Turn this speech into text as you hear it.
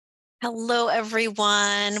Hello,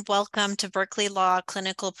 everyone. Welcome to Berkeley Law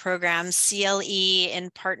Clinical Program, CLE, in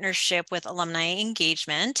partnership with Alumni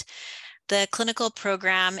Engagement. The clinical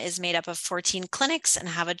program is made up of 14 clinics and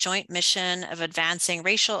have a joint mission of advancing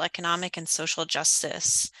racial, economic, and social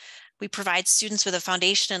justice. We provide students with a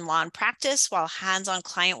foundation in law and practice, while hands-on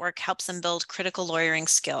client work helps them build critical lawyering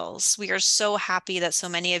skills. We are so happy that so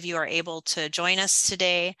many of you are able to join us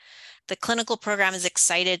today. The clinical program is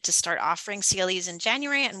excited to start offering CLEs in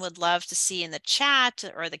January and would love to see in the chat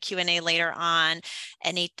or the Q&A later on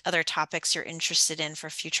any other topics you're interested in for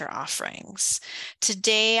future offerings.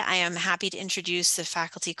 Today, I am happy to introduce the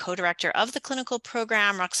faculty co-director of the clinical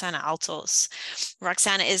program, Roxanna Altholz.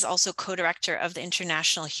 Roxanna is also co-director of the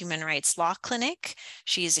International Human Rights Law Clinic.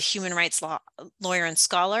 She is a human rights lawyer and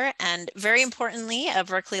scholar, and very importantly, a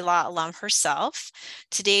Berkeley Law alum herself.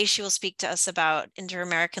 Today, she will speak to us about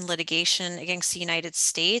inter-American litigation against the United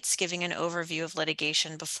States, giving an overview of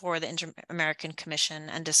litigation before the Inter-American Commission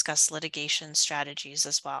and discuss litigation strategies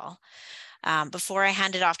as well. Before I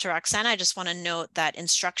hand it off to Roxanna, I just want to note that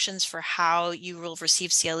instructions for how you will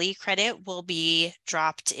receive CLE credit will be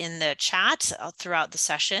dropped in the chat throughout the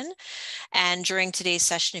session. And during today's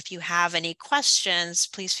session, if you have any questions,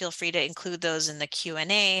 please feel free to include those in the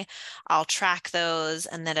Q&A. I'll track those,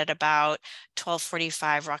 and then at about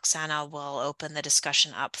 12:45, Roxanna will open the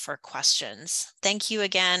discussion up for questions. Thank you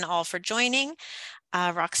again all for joining.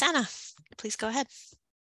 Roxanna, please go ahead.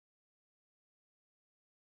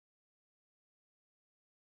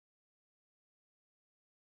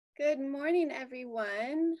 Good morning,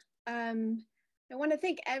 everyone. I want to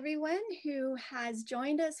thank everyone who has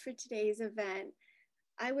joined us for today's event.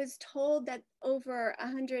 I was told that over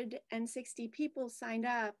 160 people signed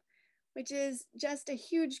up, which is just a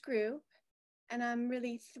huge group. And I'm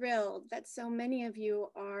really thrilled that so many of you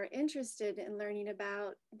are interested in learning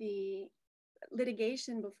about the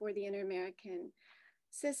litigation before the Inter-American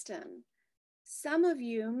system. Some of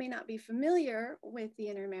you may not be familiar with the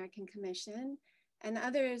Inter-American Commission, and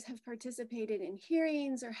others have participated in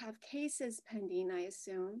hearings or have cases pending, I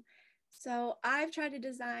assume. So I've tried to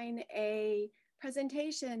design a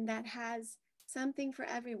presentation that has something for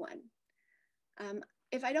everyone.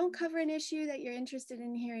 If I don't cover an issue that you're interested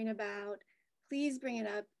in hearing about, please bring it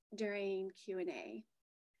up during Q&A.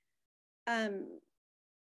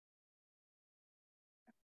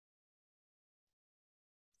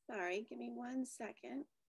 Sorry, give me 1 second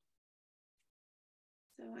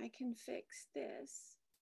so I can fix this.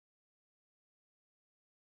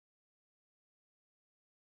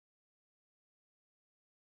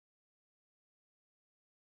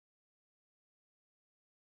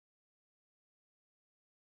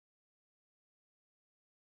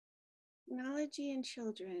 Technology and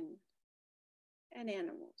children and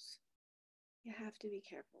animals, you have to be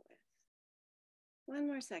careful with. 1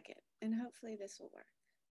 more second, and hopefully this will work.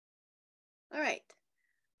 All right.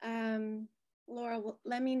 Laura,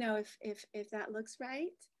 let me know if that looks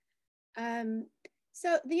right.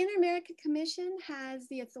 So the Inter-American Commission has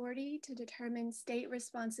the authority to determine state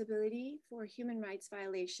responsibility for human rights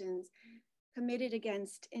violations committed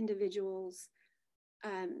against individuals.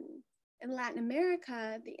 In Latin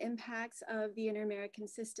America, the impacts of the Inter-American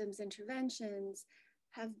system's interventions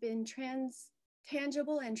have been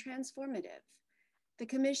tangible and transformative. The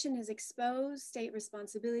Commission has exposed state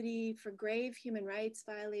responsibility for grave human rights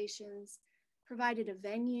violations, provided a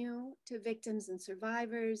venue to victims and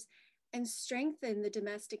survivors, and strengthened the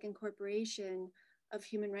domestic incorporation of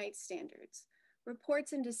human rights standards.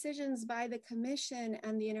 Reports and decisions by the Commission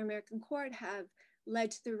and the Inter-American Court have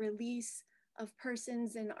led to the release of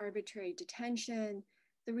persons in arbitrary detention,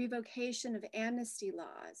 the revocation of amnesty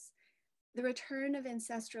laws, the return of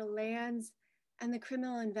ancestral lands, and the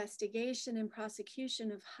criminal investigation and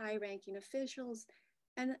prosecution of high-ranking officials,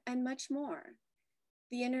 and much more.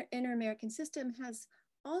 The Inter-American system has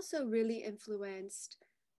also really influenced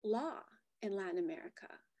law in Latin America.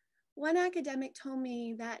 One academic told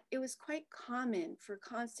me that it was quite common for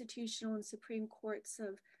constitutional and Supreme Courts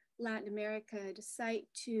of Latin America to cite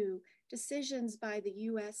to decisions by the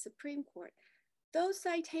US Supreme Court. Those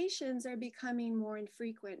citations are becoming more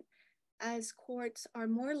infrequent, as courts are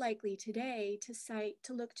more likely today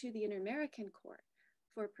to look to the Inter-American Court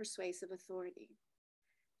for persuasive authority.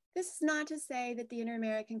 This is not to say that the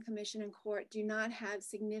Inter-American Commission and Court do not have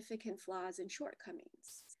significant flaws and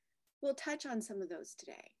shortcomings. We'll touch on some of those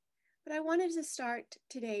today, but I wanted to start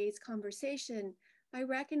today's conversation by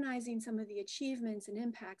recognizing some of the achievements and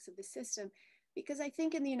impacts of the system, because I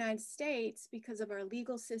think in the United States, because of our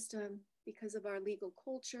legal system, because of our legal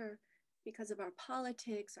culture, because of our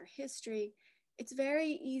politics, our history, it's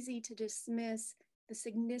very easy to dismiss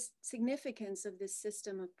the significance of this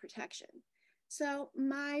system of protection. So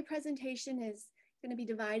my presentation is going to be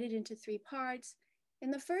divided into 3 parts. In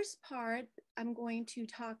the first part, I'm going to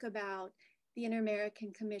talk about the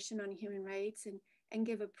Inter-American Commission on Human Rights and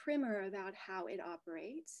give a primer about how it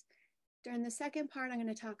operates. During the second part, I'm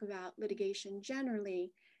going to talk about litigation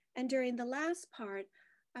generally. And during the last part,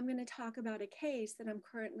 I'm going to talk about a case that I'm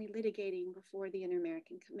currently litigating before the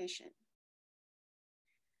Inter-American Commission.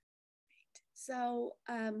 So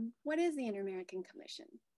what is the Inter-American Commission?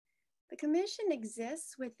 The Commission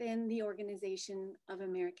exists within the Organization of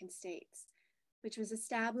American States, which was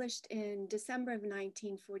established in December of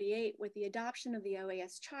 1948 with the adoption of the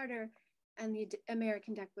OAS Charter and the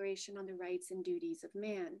American Declaration on the Rights and Duties of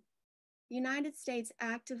Man. The United States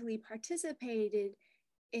actively participated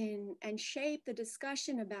in and shaped the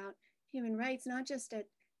discussion about human rights, not just at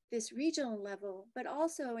this regional level, but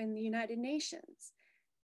also in the United Nations.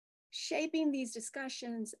 Shape these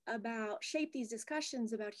discussions about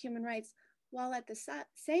human rights, while at the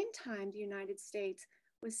same time, the United States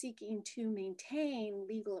was seeking to maintain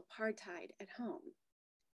legal apartheid at home.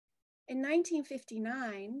 In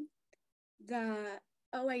 1959, the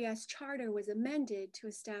OAS Charter was amended to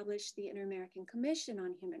establish the Inter-American Commission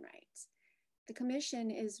on Human Rights. The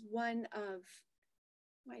Commission is one of,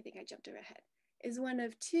 is one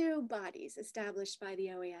of 2 bodies established by the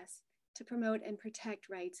OAS to promote and protect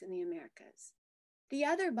rights in the Americas. The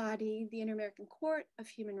other body, the Inter-American Court of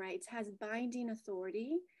Human Rights, has binding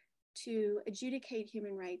authority to adjudicate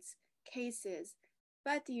human rights cases,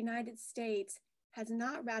 but the United States has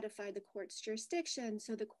not ratified the court's jurisdiction,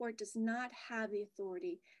 so the court does not have the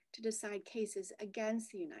authority to decide cases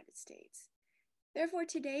against the United States. Therefore,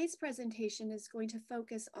 today's presentation is going to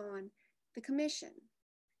focus on the Commission.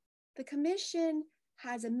 The Commission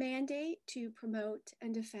has a mandate to promote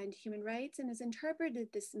and defend human rights and has interpreted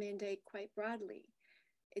this mandate quite broadly.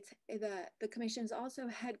 The Commission is also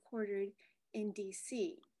headquartered in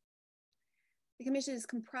DC. The Commission is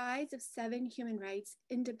comprised of 7 human rights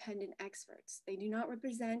independent experts. They do not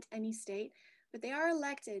represent any state, but they are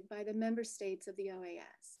elected by the member states of the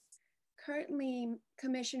OAS. Currently,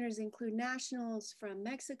 commissioners include nationals from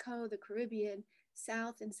Mexico, the Caribbean,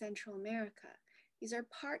 South and Central America. These are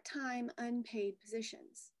part-time, unpaid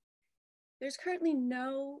positions. There's currently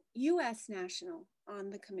no US national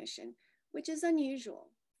on the Commission, which is unusual.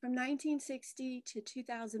 From 1960 to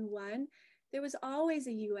 2001, there was always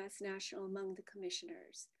a US national among the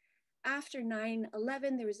commissioners. After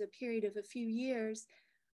 9/11, there was a period of a few years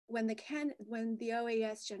when the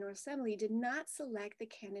OAS General Assembly did not select the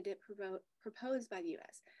candidate proposed by the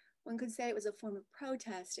US. One could say it was a form of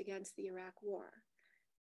protest against the Iraq War.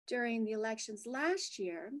 During the elections last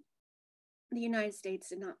year, the United States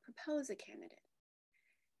did not propose a candidate.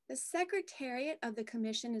 The Secretariat of the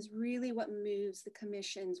Commission is really what moves the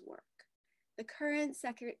Commission's work. The current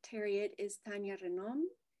Secretariat is Tania Renom.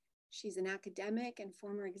 She's an academic and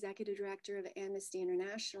former executive director of Amnesty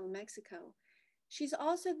International in Mexico. She's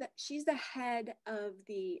the head of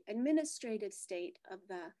the administrative state of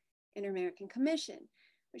the Inter-American Commission,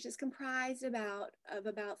 which is comprised of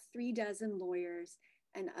about 36 lawyers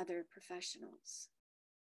and other professionals.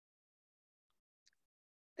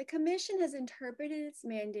 The Commission has interpreted its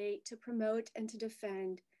mandate to promote and to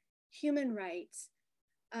defend human rights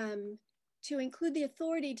to include the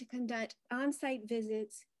authority to conduct on-site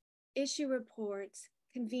visits, issue reports,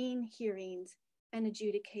 convene hearings, and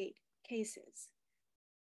adjudicate cases.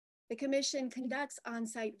 The Commission conducts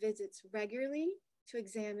on-site visits regularly to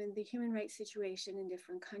examine the human rights situation in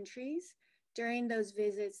different countries. During those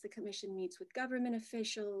visits, the Commission meets with government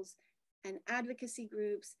officials and advocacy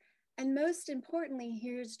groups, and most importantly,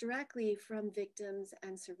 hears directly from victims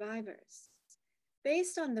and survivors.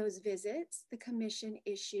 Based on those visits, the Commission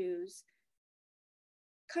issues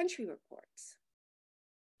country reports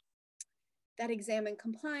that examine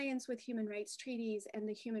compliance with human rights treaties and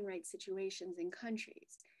the human rights situations in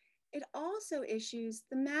countries. It also issues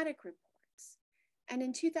thematic reports. And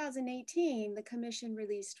in 2018, the Commission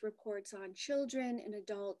released reports on children and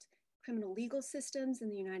adult criminal legal systems in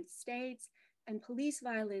the United States and police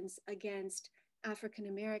violence against African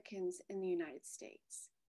Americans in the United States.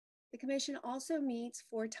 The Commission also meets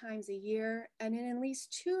 4 times a year, and in at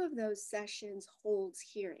least 2 of those sessions holds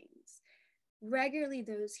hearings. Regularly,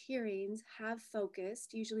 those hearings have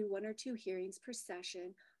focused, usually 1 or 2 hearings per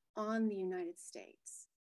session, on the United States.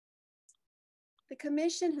 The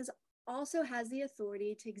Commission also has the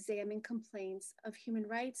authority to examine complaints of human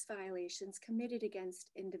rights violations committed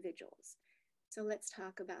against individuals. So let's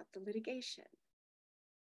talk about the litigation.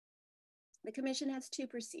 The Commission has 2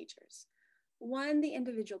 procedures. One, the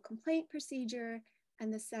individual complaint procedure,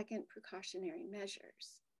 and the second, precautionary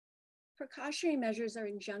measures. Precautionary measures are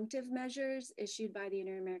injunctive measures issued by the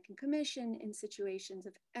Inter-American Commission in situations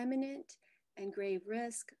of imminent and grave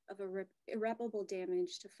risk of irreparable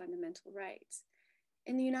damage to fundamental rights.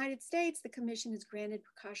 In the United States, the Commission has granted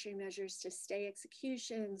precautionary measures to stay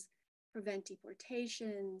executions, prevent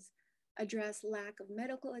deportations, address lack of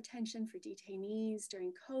medical attention for detainees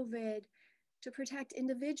during COVID, to protect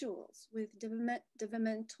individuals with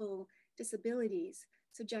developmental disabilities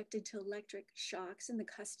subjected to electric shocks in the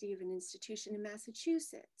custody of an institution in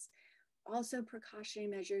Massachusetts. Also,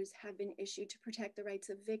 precautionary measures have been issued to protect the rights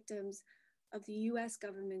of victims of the US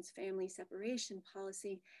government's family separation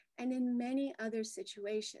policy and in many other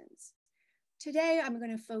situations. Today, I'm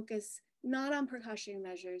going to focus not on precautionary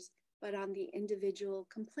measures, but on the individual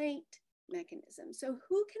complaint mechanism. So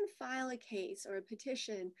who can file a case or a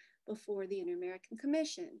petition before the Inter-American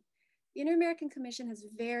Commission? The Inter-American Commission has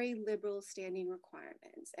very liberal standing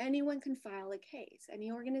requirements. Anyone can file a case.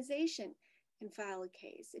 Any organization can file a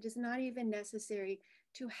case. It is not even necessary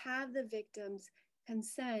to have the victim's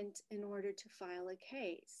consent in order to file a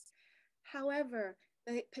case. However,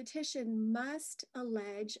 the petition must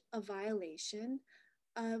allege a violation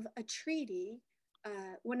of a treaty,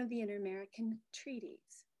 one of the Inter-American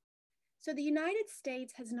treaties. So the United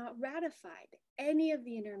States has not ratified any of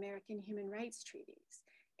the Inter-American human rights treaties,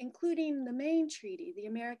 including the main treaty, the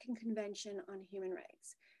American Convention on Human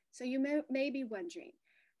Rights. So you may be wondering,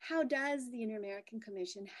 how does the Inter-American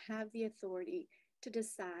Commission have the authority to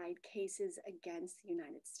decide cases against the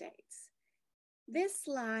United States? This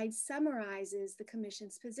slide summarizes the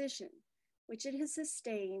Commission's position, which it has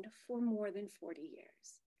sustained for more than 40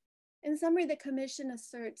 years. In summary, the Commission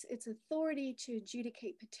asserts its authority to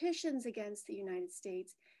adjudicate petitions against the United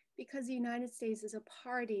States because the United States is a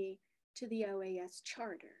party to the OAS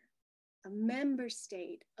Charter, a member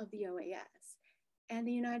state of the OAS, and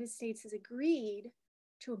the United States has agreed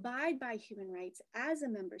to abide by human rights as a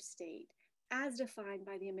member state as defined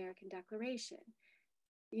by the American Declaration.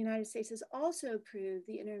 The United States has also approved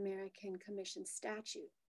the Inter-American Commission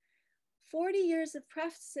statute. 40 years of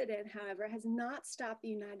precedent, however, has not stopped the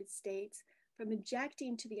United States from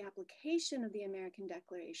objecting to the application of the American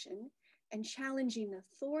Declaration and challenging the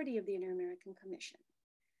authority of the Inter-American Commission.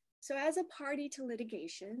 So as a party to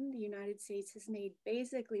litigation, the United States has made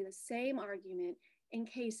basically the same argument in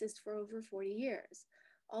cases for over 40 years,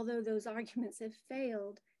 although those arguments have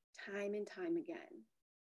failed time and time again.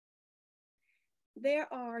 There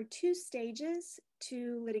are two stages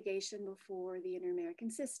to litigation before the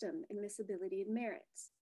Inter-American system: admissibility and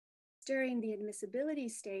merits. During the admissibility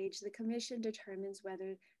stage, the Commission determines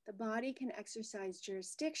whether the body can exercise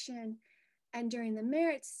jurisdiction, and during the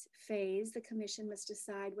merits phase, the Commission must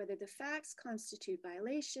decide whether the facts constitute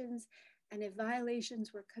violations, and if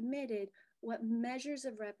violations were committed, what measures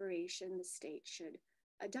of reparation the state should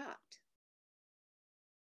adopt.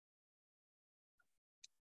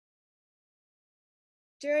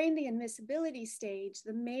 During the admissibility stage,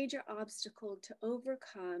 the major obstacle to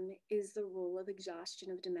overcome is the rule of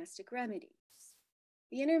exhaustion of domestic remedies.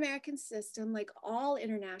 The Inter-American system, like all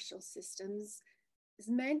international systems, is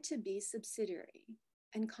meant to be subsidiary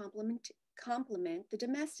and complement the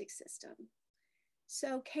domestic system.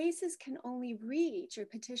 So cases can only reach, or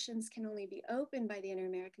petitions can only be opened by the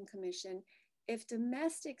Inter-American Commission if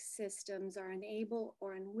domestic systems are unable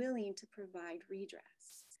or unwilling to provide redress.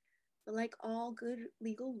 But like all good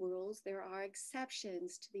legal rules, there are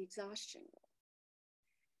exceptions to the exhaustion rule.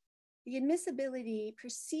 The admissibility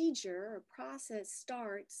procedure or process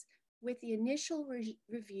starts with the initial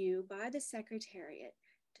review by the Secretariat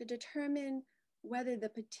to determine whether the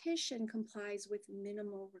petition complies with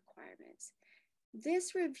minimal requirements.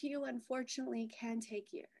 This review, unfortunately, can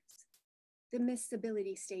take years. The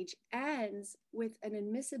admissibility stage ends with an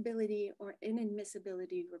admissibility or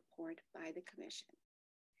inadmissibility report by the Commission.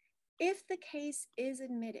 If the case is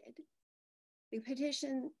admitted, the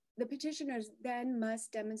petitioners then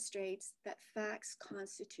must demonstrate that facts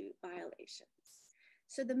constitute violations.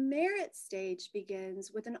 So the merit stage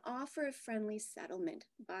begins with an offer of friendly settlement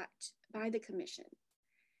by the Commission.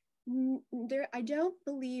 I don't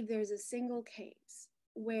believe there's a single case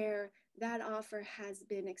where that offer has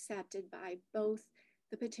been accepted by both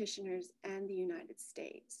the petitioners and the United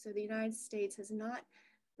States. So the United States has not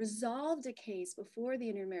resolved a case before the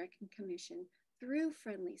Inter-American Commission through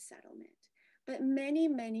friendly settlement, but many,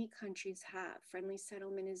 many countries have. Friendly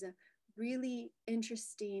settlement is a really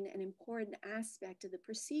interesting and important aspect of the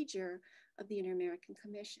procedure of the Inter-American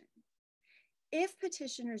Commission. If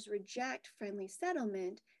petitioners reject friendly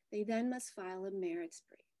settlement, they then must file a merits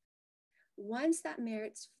brief. Once that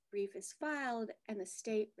merits brief is filed and the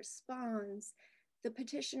state responds, the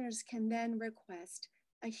petitioners can then request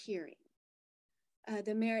a hearing.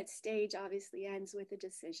 The merit stage obviously ends with a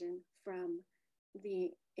decision from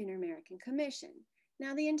the Inter-American Commission.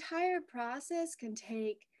 Now, the entire process can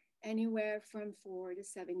take anywhere from 4 to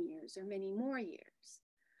 7 years or many more years.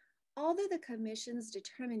 Although the Commission's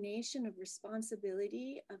determination of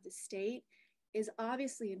responsibility of the state is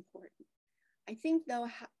obviously important, I think, though,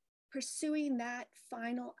 pursuing that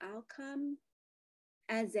final outcome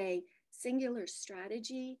as a singular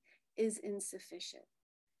strategy is insufficient.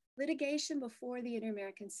 Litigation before the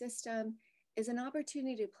Inter-American system is an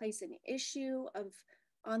opportunity to place an issue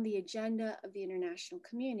on the agenda of the international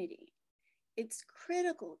community. It's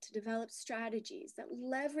critical to develop strategies that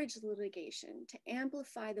leverage litigation to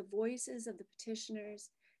amplify the voices of the petitioners,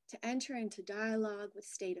 to enter into dialogue with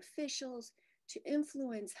state officials, to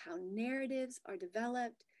influence how narratives are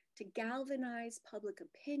developed, to galvanize public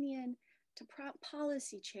opinion, to prompt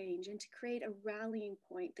policy change, and to create a rallying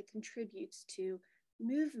point that contributes to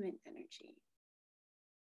movement energy.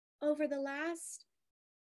 Over the last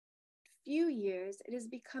few years, it has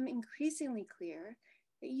become increasingly clear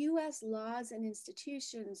that US laws and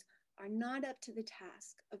institutions are not up to the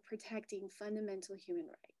task of protecting fundamental human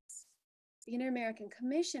rights. The Inter-American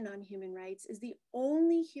Commission on Human Rights is the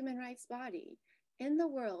only human rights body in the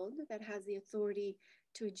world that has the authority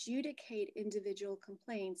to adjudicate individual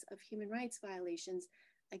complaints of human rights violations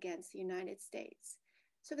against the United States.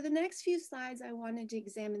 So for the next few slides, I wanted to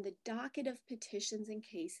examine the docket of petitions and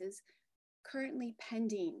cases currently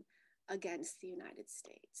pending against the United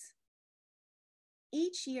States.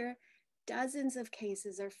 Each year, dozens of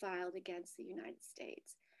cases are filed against the United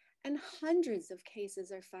States, and hundreds of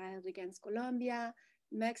cases are filed against Colombia,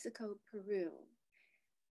 Mexico, Peru.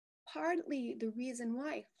 Partly the reason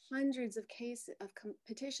why hundreds of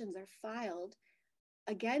petitions are filed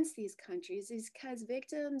against these countries is because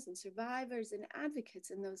victims and survivors and advocates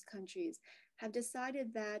in those countries have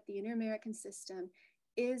decided that the Inter-American system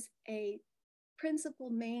is a principal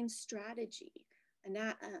main strategy,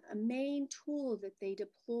 a main tool that they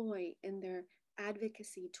deploy in their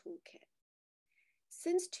advocacy toolkit.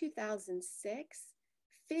 Since 2006,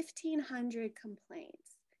 1,500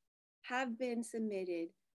 complaints have been submitted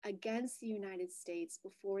against the United States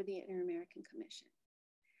before the Inter-American Commission.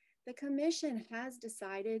 The Commission has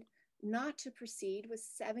decided not to proceed with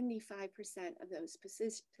 75% of those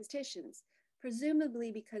petitions,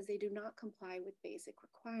 presumably because they do not comply with basic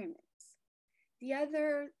requirements. The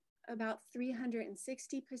other about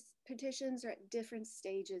 360 petitions are at different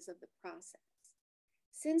stages of the process.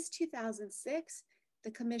 Since 2006,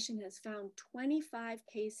 the Commission has found 25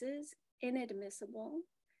 cases inadmissible,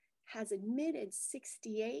 has admitted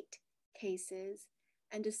 68 cases,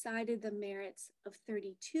 and decided the merits of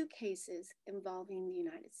 32 cases involving the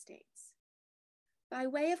United States. By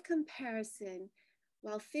way of comparison,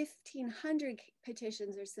 while 1,500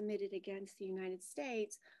 petitions are submitted against the United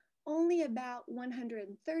States, only about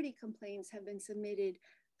 130 complaints have been submitted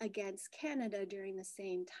against Canada during the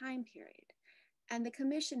same time period. And the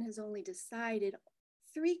Commission has only decided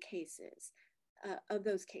 3 cases of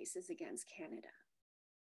those cases against Canada.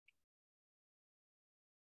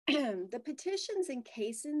 The petitions and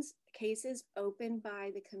cases opened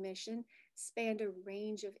by the Commission spanned a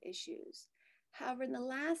range of issues. However, in the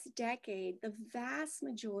last decade, the vast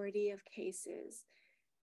majority of cases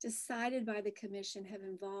decided by the Commission have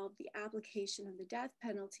involved the application of the death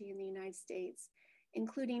penalty in the United States,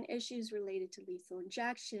 including issues related to lethal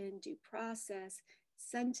injection, due process,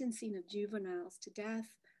 sentencing of juveniles to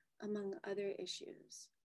death, among other issues.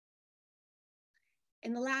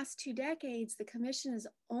 In the last 2 decades, the Commission has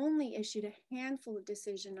only issued a handful of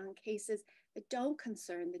decisions on cases that don't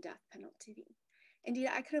concern the death penalty. Indeed,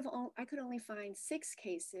 I could only find 6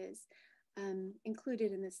 cases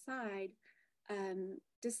included in this slide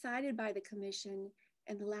decided by the Commission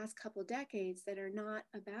in the last couple decades that are not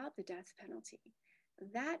about the death penalty.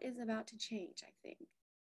 That is about to change, I think.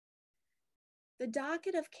 The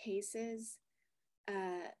docket of cases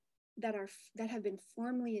that have been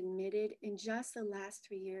formally admitted in just the last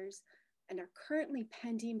 3 years and are currently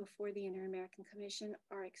pending before the Inter-American Commission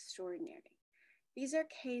are extraordinary. These are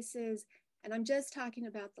cases, and I'm just talking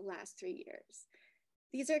about the last 3 years.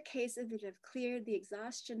 These are cases that have cleared the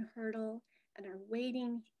exhaustion hurdle and are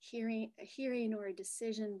waiting a hearing or a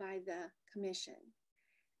decision by the Commission.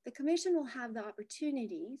 The Commission will have the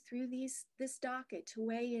opportunity through this docket to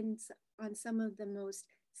weigh in on some of the most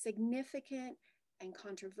significant and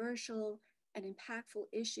controversial and impactful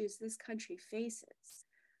issues this country faces.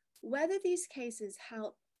 Whether these cases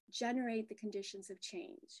help generate the conditions of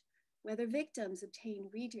change, whether victims obtain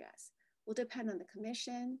redress, will depend on the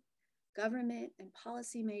Commission, government, and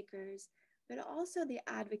policymakers, but also the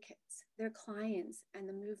advocates, their clients, and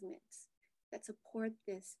the movements that support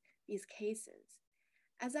these cases.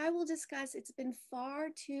 As I will discuss, it's been far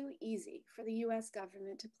too easy for the US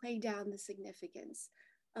government to play down the significance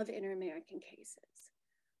of inter-American cases.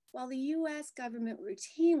 While the US government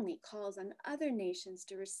routinely calls on other nations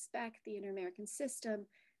to respect the inter-American system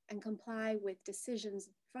and comply with decisions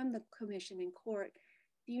from the Commission and court,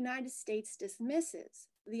 the United States dismisses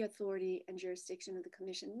the authority and jurisdiction of the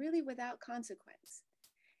Commission really without consequence.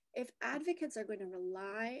 If advocates are going to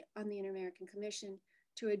rely on the Inter-American Commission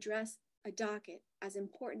to address a docket as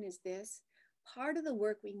important as this, part of the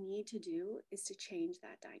work we need to do is to change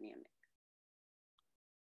that dynamic.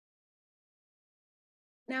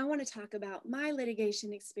 Now I want to talk about my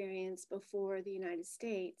litigation experience before the United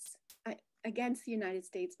States, against the United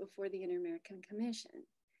States before the Inter-American Commission.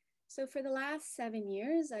 So for the last 7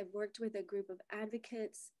 years, I've worked with a group of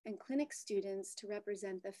advocates and clinic students to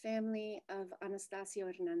represent the family of Anastasio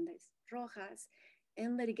Hernandez Rojas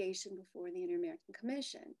in litigation before the Inter-American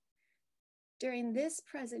Commission. During this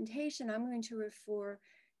presentation, I'm going to refer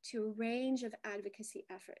to a range of advocacy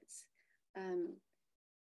efforts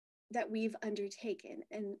that we've undertaken.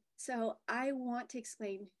 And so I want to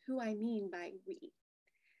explain who I mean by we.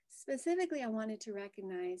 Specifically, I wanted to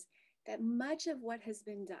recognize that much of what has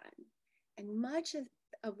been done and much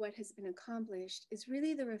of what has been accomplished is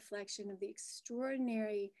really the reflection of the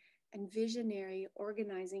extraordinary and visionary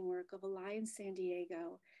organizing work of Alliance San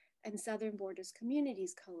Diego and Southern Borders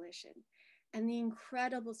Communities Coalition, and the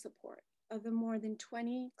incredible support of the more than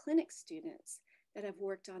 20 clinic students that have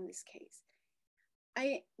worked on this case.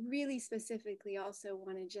 I really specifically also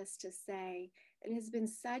wanted just to say it has been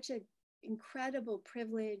such an incredible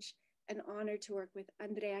privilege and honor to work with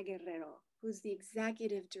Andrea Guerrero, who's the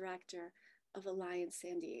executive director of Alliance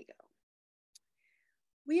San Diego.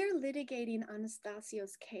 We are litigating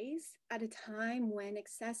Anastasio's case at a time when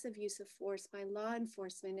excessive use of force by law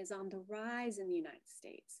enforcement is on the rise in the United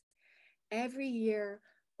States. Every year,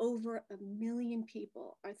 over 1 million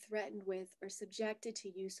people are threatened with or subjected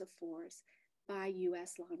to use of force by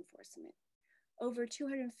US law enforcement. Over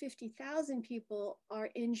 250,000 people are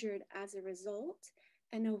injured as a result,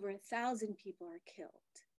 and over 1,000 people are killed.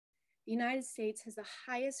 The United States has the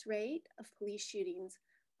highest rate of police shootings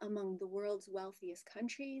among the world's wealthiest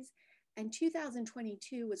countries, and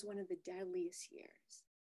 2022 was one of the deadliest years.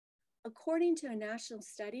 According to a national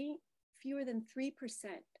study, fewer than 3%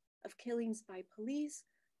 of killings by police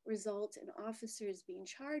result in officers being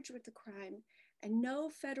charged with the crime, and no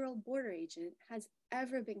federal border agent has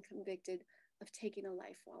ever been convicted of taking a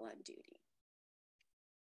life while on duty.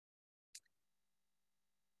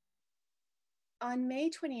 On May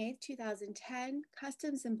 28, 2010,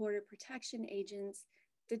 Customs and Border Protection agents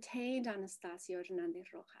detained Anastasio Hernandez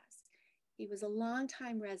Rojas. He was a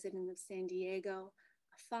longtime resident of San Diego,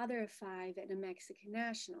 a father of 5, and a Mexican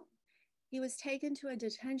national. He was taken to a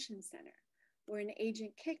detention center where an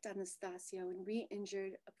agent kicked Anastasio and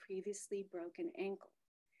re-injured a previously broken ankle.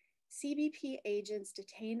 CBP agents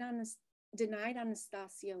denied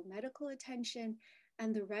Anastasio medical attention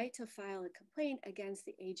and the right to file a complaint against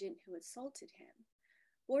the agent who assaulted him.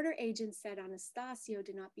 Border agents said Anastasio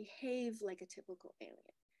did not behave like a typical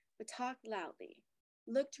alien, but talked loudly,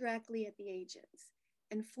 looked directly at the agents,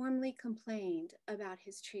 and formally complained about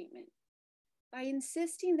his treatment. By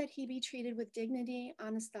insisting that he be treated with dignity,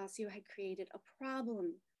 Anastasio had created a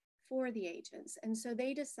problem for the agents, and so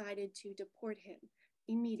they decided to deport him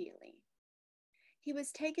immediately. He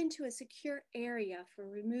was taken to a secure area for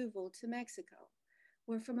removal to Mexico,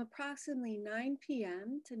 where from approximately 9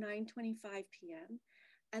 p.m. to 9:25 p.m.,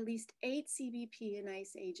 at least 8 CBP and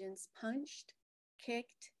ICE agents punched,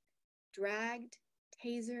 kicked, dragged,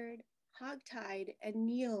 tasered, hogtied, and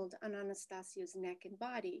kneeled on Anastasio's neck and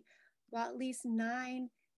body, while at least 9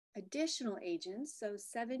 additional agents, so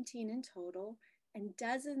 17 in total, and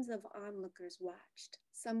dozens of onlookers watched,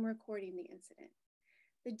 some recording the incident.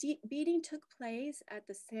 The beating took place at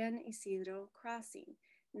the San Isidro crossing,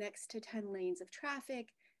 next to 10 lanes of traffic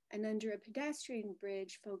and under a pedestrian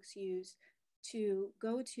bridge folks use to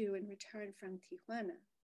go to and return from Tijuana.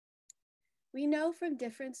 We know from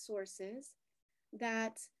different sources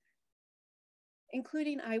that,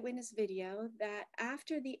 including eyewitness video, that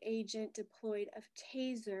after the agent deployed a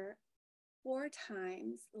taser 4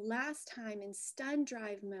 times, last time in stun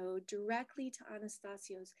drive mode directly to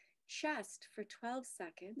Anastasio's chest for 12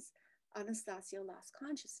 seconds, Anastasio lost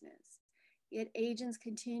consciousness. Yet agents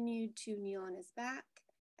continued to kneel on his back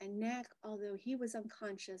and neck, although he was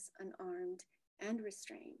unconscious, unarmed, and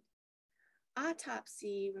restrained.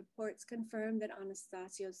 Autopsy reports confirmed that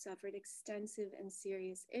Anastasio suffered extensive and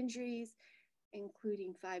serious injuries,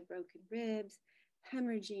 including 5 broken ribs,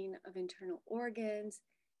 hemorrhaging of internal organs.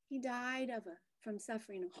 He died from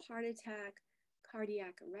suffering a heart attack,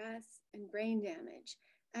 cardiac arrest, and brain damage,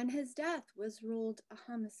 and his death was ruled a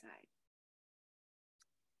homicide.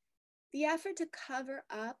 The effort to cover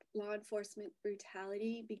up law enforcement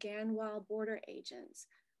brutality began while border agents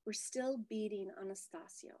were still beating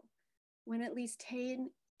Anastasio, when at least 10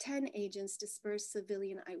 agents dispersed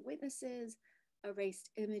civilian eyewitnesses, erased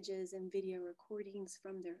images and video recordings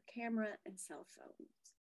from their camera and cell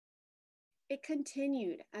phones. It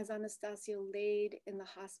continued as Anastasio laid in the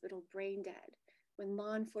hospital brain dead, when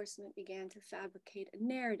law enforcement began to fabricate a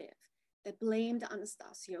narrative that blamed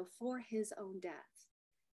Anastasio for his own death.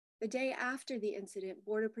 The day after the incident,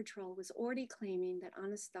 Border Patrol was already claiming that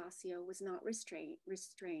Anastasio was not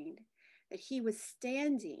restrained, that he was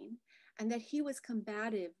standing, and that he was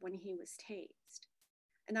combative when he was tased.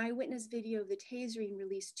 An eyewitness video of the tasering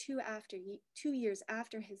released 2 years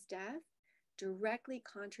after his death directly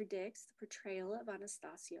contradicts the portrayal of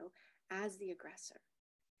Anastasio as the aggressor.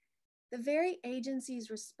 The very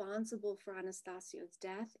agencies responsible for Anastasio's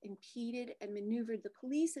death impeded and maneuvered the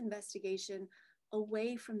police investigation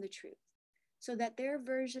away from the truth, so that their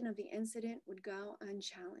version of the incident would go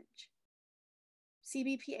unchallenged.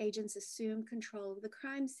 CBP agents assumed control of the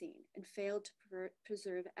crime scene and failed to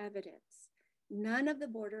preserve evidence. None of the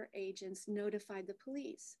border agents notified the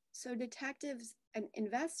police, so detectives and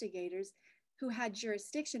investigators who had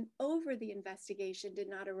jurisdiction over the investigation did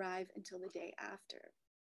not arrive until the day after.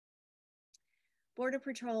 Border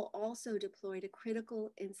Patrol also deployed a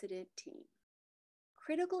critical incident team.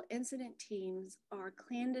 Critical incident teams are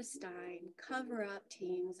clandestine cover-up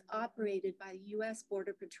teams operated by the U.S.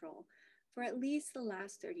 Border Patrol for at least the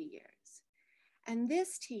last 30 years. And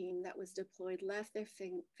this team that was deployed left their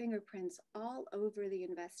fingerprints all over the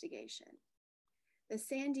investigation. The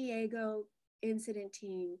San Diego incident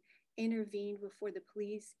team intervened before the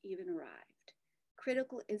police even arrived.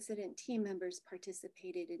 Critical incident team members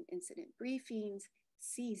participated in incident briefings,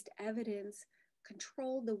 seized evidence,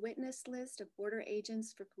 controlled the witness list of border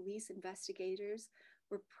agents for police investigators,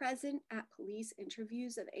 were present at police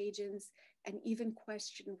interviews of agents, and even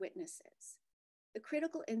questioned witnesses. The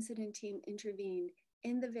critical incident team intervened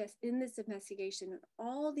in this investigation in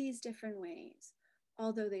all these different ways,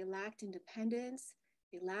 although they lacked independence,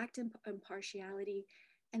 they lacked impartiality,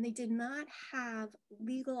 and they did not have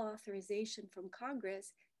legal authorization from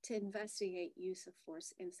Congress to investigate use of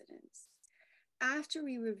force incidents. After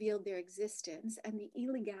we revealed their existence and the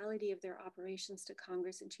illegality of their operations to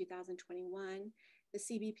Congress in 2021, the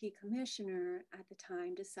CBP commissioner at the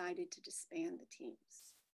time decided to disband the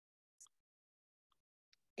teams.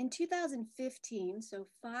 In 2015, so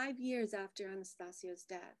 5 years after Anastasio's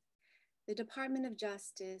death, the Department of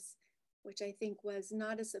Justice, which I think was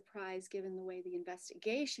not a surprise given the way the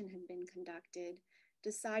investigation had been conducted,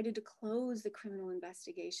 decided to close the criminal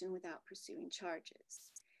investigation without pursuing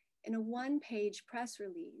charges. In a one-page press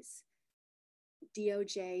release,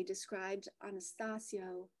 DOJ described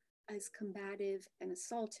Anastasio as combative and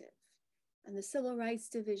assaultive, and the Civil Rights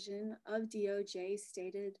Division of DOJ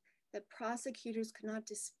stated that prosecutors could not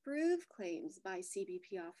disprove claims by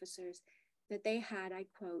CBP officers that they had, I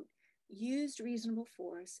quote, used reasonable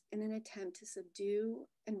force in an attempt to subdue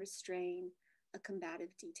and restrain a combative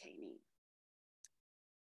detainee.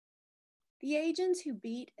 The agents who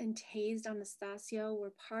beat and tased Anastasio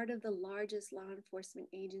were part of the largest law enforcement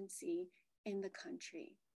agency in the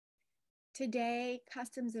country. Today,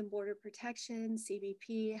 Customs and Border Protection,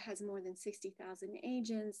 CBP, has more than 60,000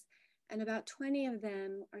 agents, and about 20 of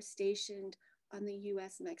them are stationed on the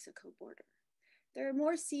US-Mexico border. There are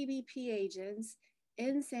more CBP agents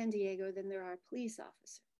in San Diego than there are police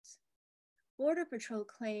officers. Border Patrol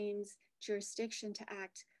claims jurisdiction to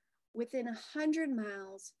act within 100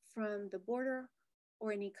 miles from the border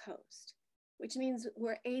or any coast, which means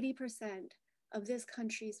where 80% of this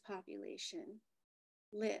country's population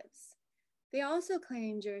lives. They also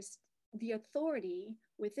claim the authority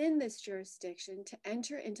within this jurisdiction to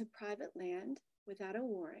enter into private land without a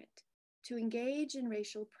warrant, to engage in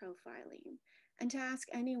racial profiling, and to ask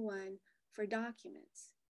anyone for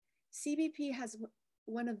documents. CBP has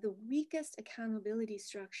one of the weakest accountability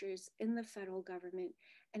structures in the federal government,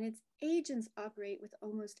 and its agents operate with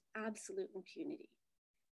almost absolute impunity.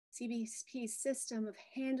 CBP's system of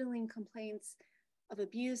handling complaints of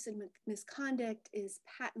abuse and misconduct is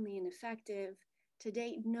patently ineffective. To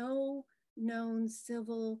date, no known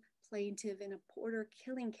civil plaintiff in a border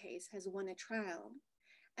killing case has won a trial,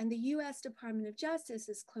 and the US Department of Justice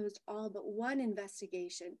has closed all but one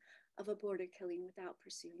investigation of a border killing without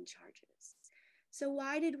pursuing charges. So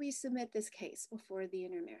why did we submit this case before the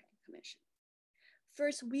Inter-American Commission?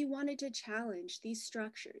 First, we wanted to challenge these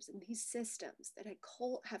structures and these systems that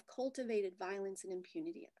have cultivated violence and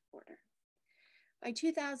impunity at the border. By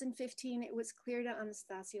 2015, it was clear to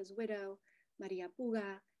Anastasio's widow, Maria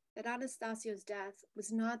Puga, that Anastasio's death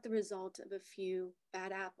was not the result of a few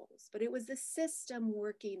bad apples, but it was the system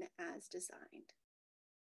working as designed.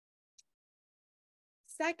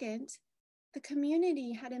 Second, the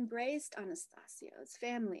community had embraced Anastasio's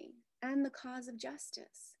family and the cause of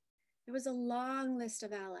justice. There was a long list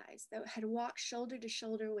of allies that had walked shoulder to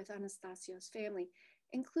shoulder with Anastasio's family,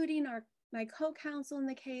 including my co-counsel in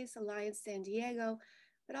the case, Alliance San Diego,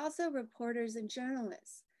 but also reporters and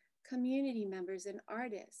journalists, community members and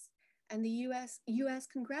artists, and the US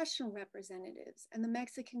congressional representatives and the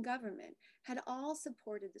Mexican government had all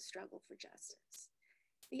supported the struggle for justice.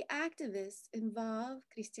 The activists involved,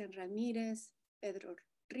 Cristian Ramirez, Pedro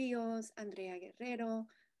Rios, Andrea Guerrero,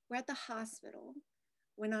 were at the hospital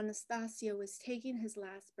when Anastasio was taking his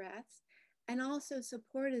last breaths and also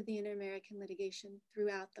supported the Inter-American litigation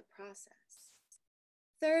throughout the process.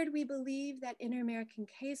 Third, we believe that Inter-American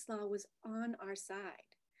case law was on our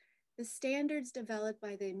side. The standards developed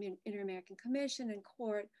by the Inter-American Commission and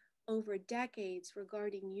Court over decades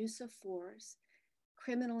regarding use of force,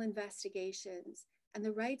 criminal investigations, and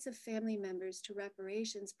the rights of family members to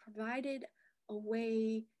reparations provided a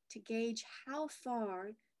way to gauge how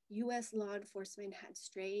far US law enforcement had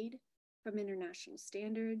strayed from international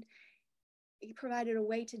standard. It provided a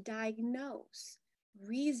way to diagnose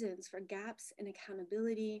reasons for gaps in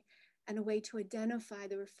accountability and a way to identify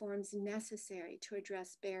the reforms necessary to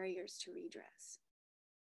address barriers to redress.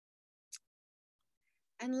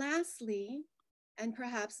 And lastly, and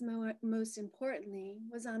perhaps most importantly,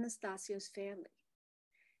 was Anastasio's family.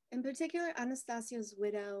 In particular, Anastasio's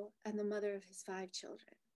widow and the mother of his 5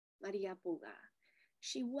 children, Maria Puga.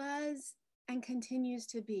 She was and continues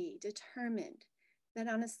to be determined that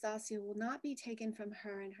Anastasio will not be taken from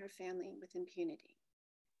her and her family with impunity.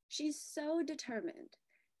 She's so determined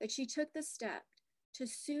that she took the step to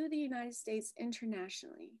sue the United States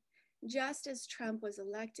internationally, just as Trump was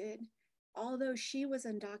elected, although she was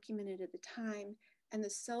undocumented at the time and the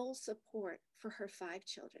sole support for her 5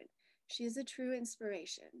 children. She is a true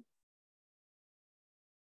inspiration.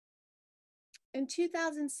 In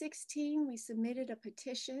 2016, we submitted a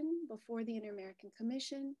petition before the Inter-American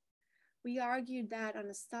Commission. We argued that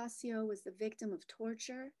Anastasio was the victim of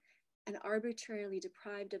torture and arbitrarily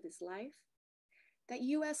deprived of his life, that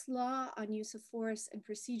US law on use of force and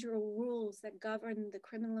procedural rules that govern the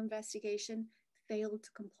criminal investigation failed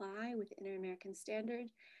to comply with Inter-American standard,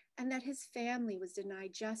 and that his family was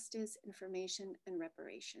denied justice, information, and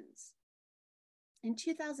reparations. In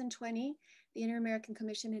 2020, the Inter-American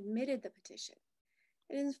Commission admitted the petition.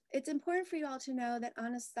 It's important for you all to know that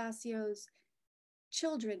Anastasio's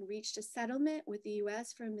children reached a settlement with the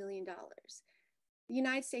US for $1 million. The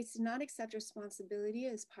United States did not accept responsibility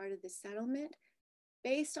as part of the settlement.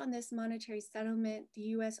 Based on this monetary settlement, the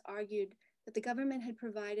US argued that the government had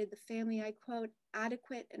provided the family, I quote,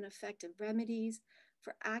 adequate and effective remedies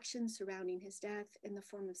for actions surrounding his death in the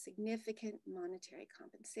form of significant monetary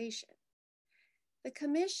compensation. The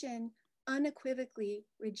Commission unequivocally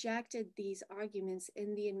rejected these arguments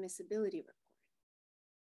in the admissibility report.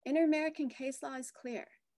 Inter-American case law is clear.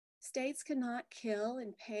 States cannot kill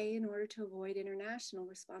and pay in order to avoid international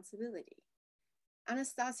responsibility.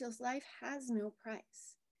 Anastasio's life has no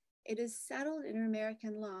price. It is settled in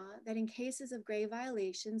Inter-American law that in cases of grave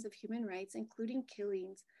violations of human rights, including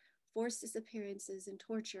killings, forced disappearances, and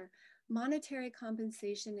torture, monetary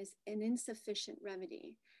compensation is an insufficient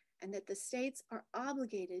remedy, and that the states are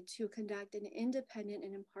obligated to conduct an independent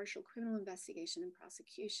and impartial criminal investigation and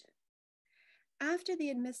prosecution. After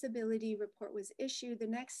the admissibility report was issued, the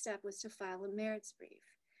next step was to file a merits brief.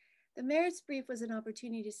 The merits brief was an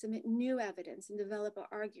opportunity to submit new evidence and develop our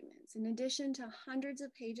arguments. In addition to hundreds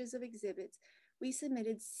of pages of exhibits, we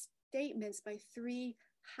submitted statements by 3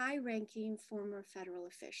 high-ranking former federal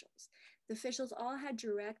officials. The officials all had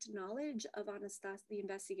direct knowledge of the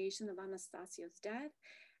investigation of Anastasio's death,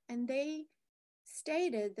 and they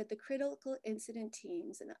stated that the critical incident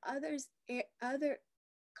teams and other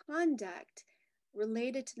conduct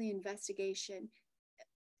related to the investigation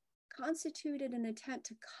constituted an attempt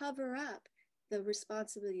to cover up the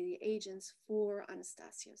responsibility of the agents for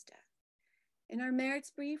Anastasio's death. In our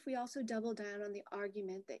merits brief, we also doubled down on the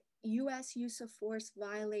argument that US use of force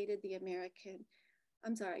violated the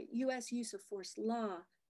US use of force law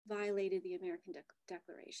violated the American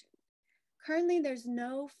Declaration. Currently, there's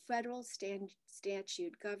no federal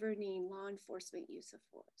statute governing law enforcement use of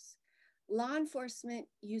force. Law enforcement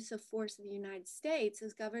use of force in the United States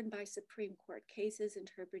is governed by Supreme Court cases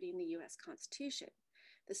interpreting the US Constitution.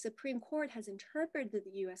 The Supreme Court has interpreted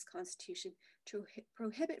the US Constitution to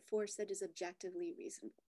prohibit force that is objectively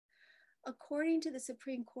reasonable. According to the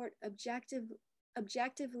Supreme Court, the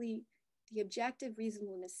objective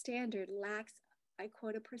reasonableness standard lacks, I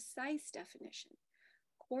quote, a precise definition.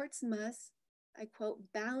 Courts must, I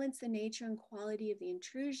quote, balance the nature and quality of the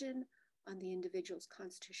intrusion on the individual's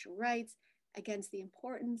constitutional rights against the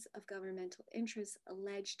importance of governmental interests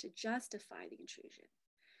alleged to justify the intrusion.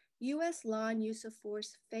 US law and use of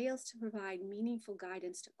force fails to provide meaningful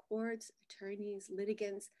guidance to courts, attorneys,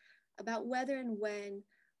 litigants about whether and when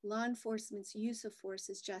law enforcement's use of force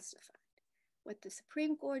is justified. What the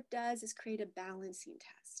Supreme Court does is create a balancing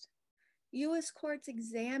test. US courts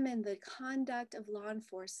examine the conduct of law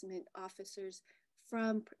enforcement officers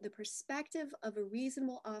from the perspective of a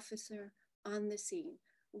reasonable officer on the scene,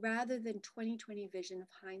 rather than 20/20 vision of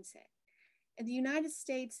hindsight. In the United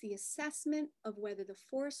States, the assessment of whether the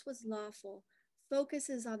force was lawful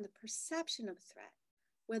focuses on the perception of threat,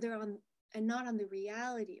 and not on the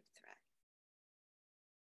reality of threat.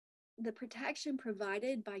 The protection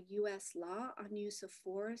provided by US law on use of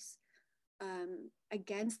force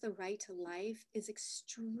against the right to life is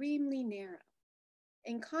extremely narrow.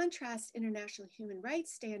 In contrast, international human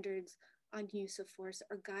rights standards on use of force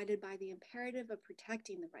are guided by the imperative of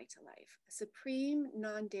protecting the right to life, a supreme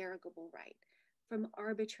non-derogable right from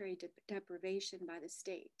arbitrary deprivation by the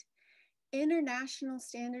state. International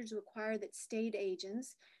standards require that state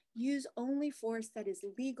agents use only force that is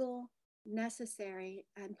legal, necessary,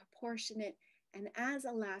 and proportionate, and as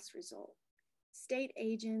a last result. State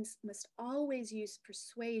agents must always use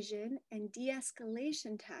persuasion and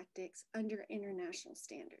de-escalation tactics under international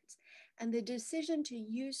standards, and the decision to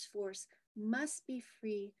use force must be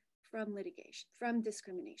free from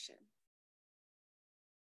discrimination.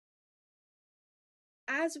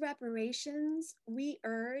 As reparations, we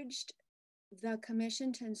urged the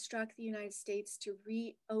Commission to instruct the United States to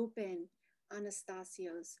reopen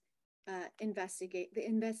Anastasio's the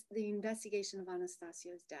investigation of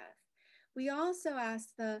Anastasio's death. We also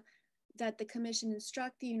asked that the Commission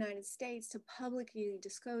instruct the United States to publicly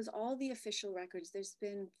disclose all the official records. There's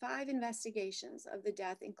been 5 investigations of the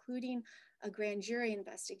death, including a grand jury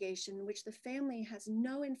investigation, which the family has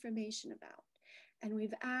no information about. And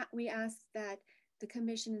we asked that the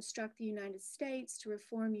Commission instruct the United States to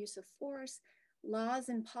reform use of force, laws,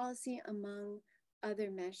 and policy, among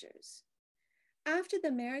other measures. After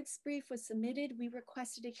the merits brief was submitted, we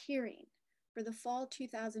requested a hearing for the fall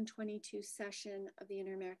 2022 session of the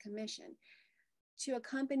Inter-American Commission. To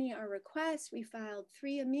accompany our request, we filed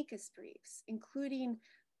 3 amicus briefs, including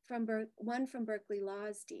one from Berkeley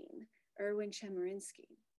Law's Dean, Erwin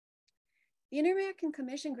Chemerinsky. The Inter-American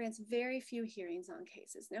Commission grants very few hearings on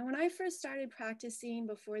cases. Now, when I first started practicing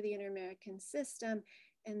before the Inter-American system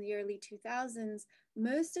in the early 2000s,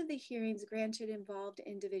 most of the hearings granted involved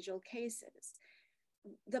individual cases.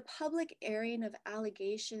 The public airing of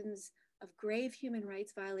allegations of grave human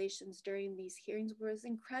rights violations during these hearings was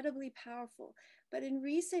incredibly powerful. But in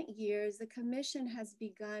recent years, the Commission has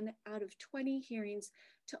begun, out of 20 hearings,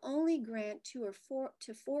 to only grant 2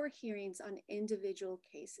 to 4 hearings on individual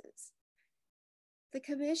cases. The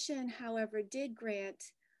Commission, however, did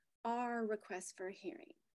grant our request for a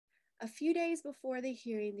hearing. A few days before the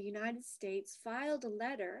hearing, the United States filed a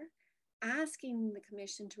letter asking the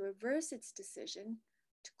Commission to reverse its decision,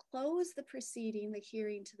 to close the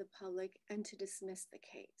hearing to the public, and to dismiss the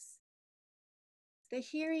case. The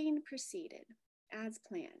hearing proceeded as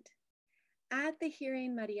planned. At the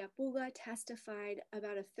hearing, Maria Puga testified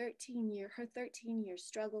about her 13-year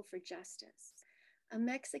struggle for justice. A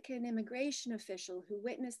Mexican immigration official who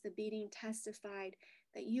witnessed the beating testified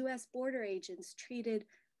that US border agents treated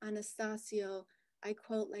Anastasio, I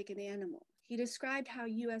quote, like an animal. He described how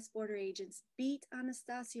US border agents beat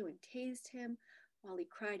Anastasio and tased him while he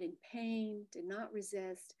cried in pain, did not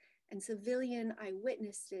resist, and civilian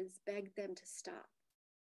eyewitnesses begged them to stop.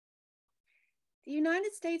 The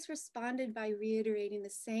United States responded by reiterating the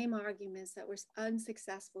same arguments that were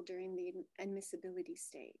unsuccessful during the admissibility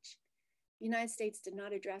stage. The United States did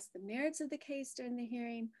not address the merits of the case during the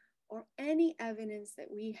hearing or any evidence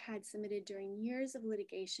that we had submitted during years of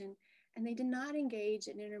litigation, and they did not engage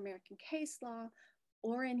in inter-American case law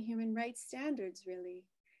or in human rights standards, really.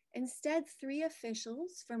 Instead, 3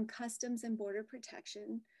 officials from Customs and Border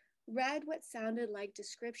Protection read what sounded like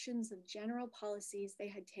descriptions of general policies they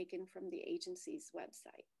had taken from the agency's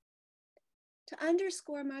website. To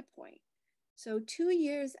underscore my point, so 2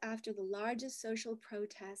 years after the largest social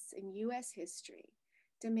protests in US history,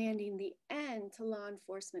 demanding the end to law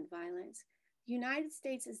enforcement violence, the United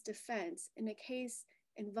States' defense in a case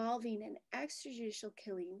involving an extrajudicial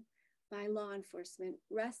killing by law enforcement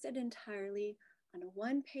rested entirely on a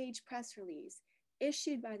one-page press release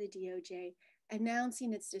issued by the DOJ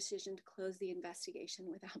announcing its decision to close the investigation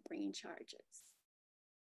without bringing charges.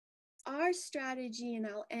 Our strategy, and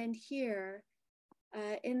I'll end here,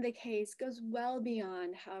 in the case goes well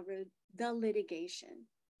beyond, however, the litigation.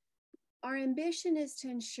 Our ambition is to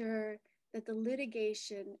ensure that the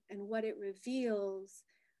litigation and what it reveals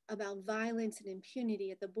about violence and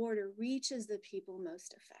impunity at the border reaches the people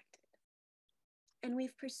most affected. And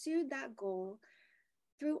we've pursued that goal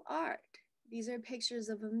through art. These are pictures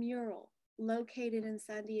of a mural located in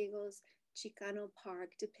San Diego's Chicano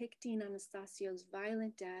Park depicting Anastasio's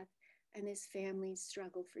violent death and his family's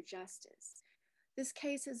struggle for justice. This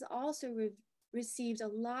case has also received a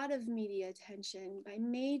lot of media attention by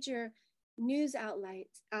major news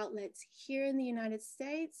outlets here in the United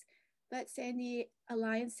States, but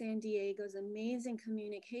Alliance San Diego's amazing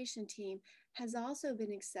communication team has also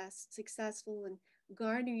been successful in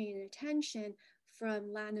garnering attention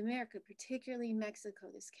from Latin America, particularly Mexico.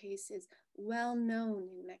 This case is well known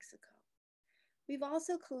in Mexico. We've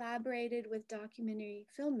also collaborated with documentary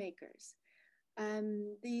filmmakers.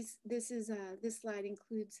 This slide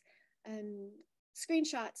includes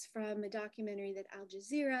screenshots from a documentary that Al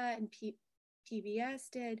Jazeera and PBS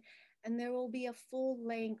did, and there will be a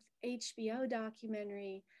full-length HBO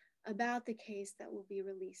documentary about the case that will be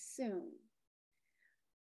released soon.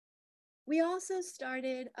 We also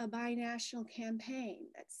started a binational campaign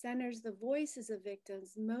that centers the voices of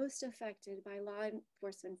victims most affected by law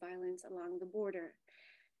enforcement violence along the border.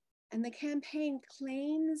 And the campaign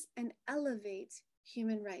claims and elevates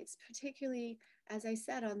human rights, particularly, as I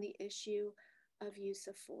said, on the issue of use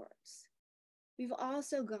of force. We've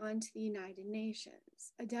also gone to the United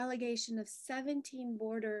Nations. A delegation of 17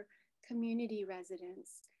 border community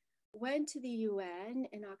residents went to the UN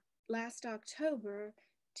in last October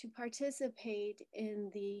to participate in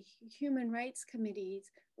the Human Rights Committee's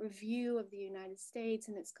review of the United States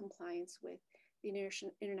and its compliance with the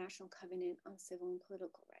International Covenant on Civil and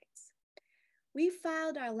Political Rights. We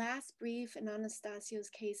filed our last brief in Anastasio's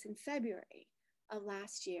case in February of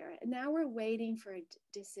last year, and now we're waiting for a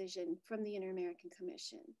decision from the Inter-American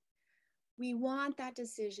Commission. We want that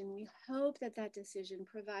decision. We hope that that decision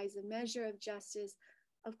provides a measure of justice,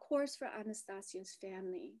 of course, for Anastasio's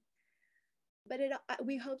family. But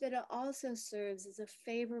we hope that it also serves as a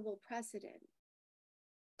favorable precedent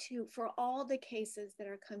for all the cases that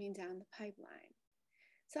are coming down the pipeline.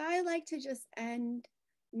 So I like to just end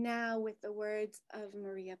now with the words of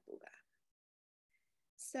Maria Puga.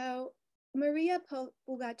 So Maria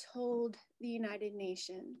Puga told the United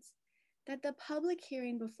Nations that the public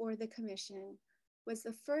hearing before the commission was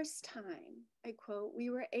the first time, I quote,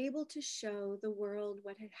 "we were able to show the world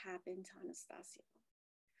what had happened to Anastasio."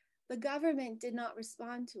 The government did not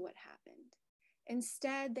respond to what happened.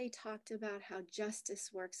 Instead, they talked about how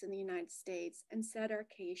justice works in the United States and said our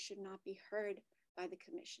case should not be heard by the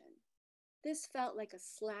commission. This felt like a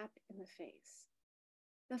slap in the face.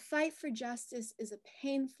 The fight for justice is a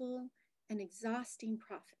painful and exhausting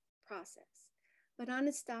process, but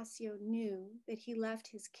Anastasio knew that he left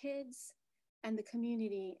his kids and the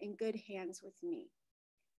community in good hands with me.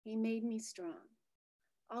 He made me strong.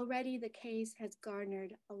 Already the case has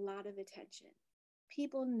garnered a lot of attention.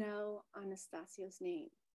 People know Anastasio's name.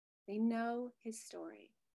 They know his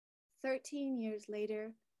story. 13 years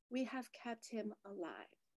later, we have kept him alive.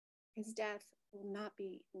 His death will not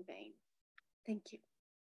be in vain. Thank you.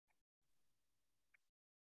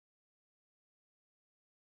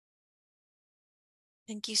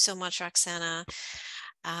 Thank you so much, Roxanna.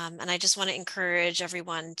 And I just want to encourage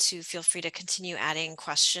everyone to feel free to continue adding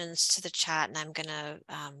questions to the chat, and I'm going to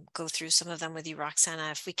go through some of them with you,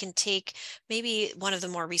 Roxanna. If we can take maybe one of the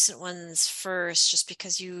more recent ones first, just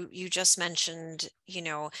because you just mentioned,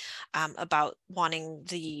 about wanting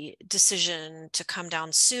the decision to come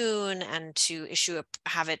down soon and to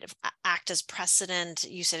have it act as precedent.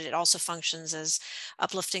 You said it also functions as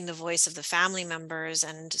uplifting the voice of the family members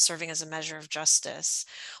and serving as a measure of justice.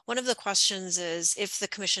 One of the questions is, if the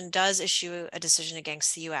Commission does issue a decision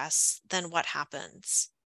against the US, then what happens?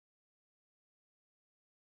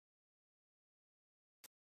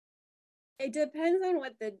 It depends on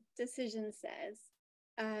what the decision says.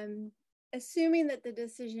 Assuming that the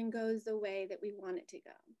decision goes the way that we want it to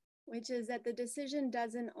go, which is that the decision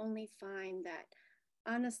doesn't only find that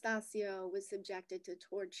Anastasio was subjected to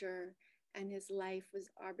torture and his life was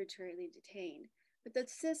arbitrarily detained, but the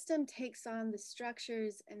system takes on the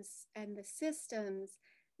structures and the systems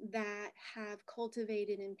that have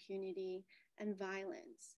cultivated impunity and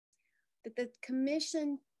violence, that the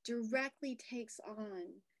commission directly takes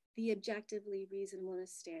on the objectively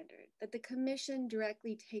reasonableness standard, that the commission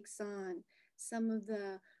directly takes on some of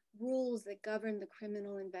the rules that govern the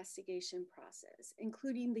criminal investigation process,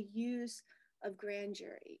 including the use of grand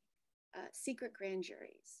jury, secret grand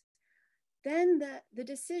juries, then the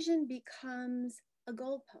decision becomes a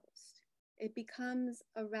goalpost. It becomes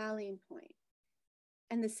a rallying point.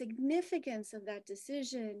 And the significance of that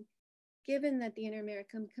decision, given that the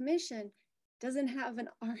Inter-American Commission doesn't have an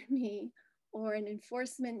army or an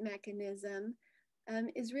enforcement mechanism,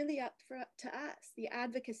 is really up to us, the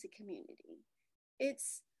advocacy community.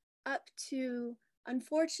 It's up to,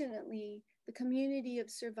 unfortunately, the community of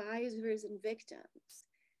survivors and victims,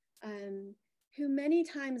 who many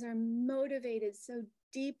times are motivated so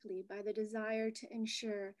deeply by the desire to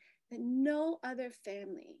ensure that no other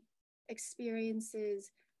family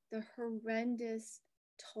experiences the horrendous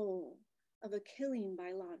toll of a killing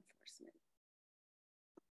by law enforcement.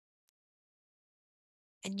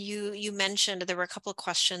 And you mentioned there were a couple of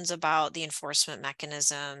questions about the enforcement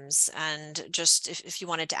mechanisms, and just if you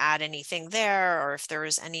wanted to add anything there, or if there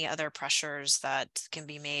was any other pressures that can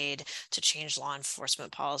be made to change law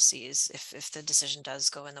enforcement policies if the decision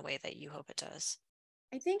does go in the way that you hope it does.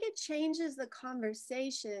 I think it changes the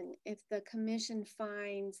conversation if the commission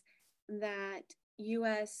finds that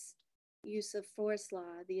US use of force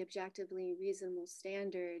law, the objectively reasonable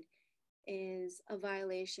standard, is a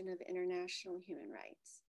violation of international human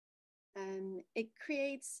rights. It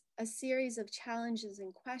creates a series of challenges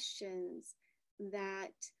and questions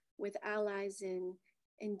that, with allies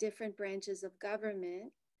in different branches of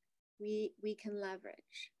government, we can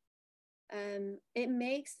leverage. It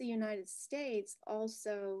makes the United States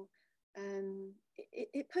also,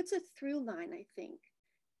 it puts a through line, I think,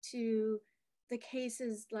 to the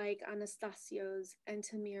cases like Anastasio's and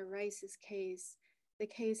Tamir Rice's case, the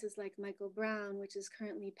cases like Michael Brown, which is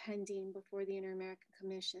currently pending before the Inter-American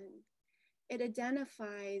Commission. It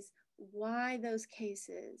identifies why those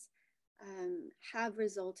cases have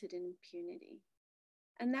resulted in impunity.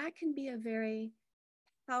 And that can be a very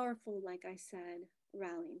powerful, like I said,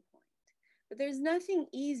 rallying point. But there's nothing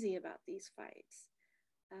easy about these fights.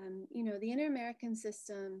 The Inter-American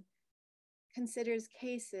system considers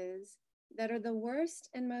cases that are the worst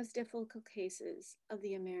and most difficult cases of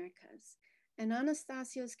the Americas. And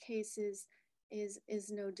Anastasio's case is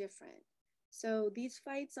no different. So these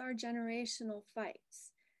fights are generational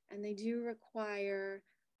fights, and they do require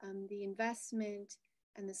the investment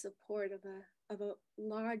and the support of a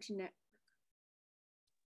large network.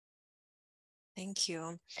 Thank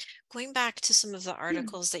you. Going back to some of the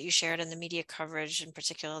articles that you shared in the media coverage, in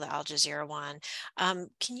particular the Al Jazeera one,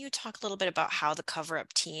 can you talk a little bit about how the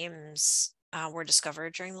cover-up teams were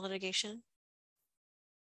discovered during the litigation?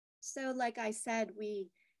 So, like I said,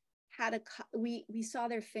 we saw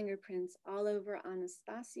their fingerprints all over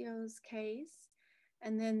Anastasio's case,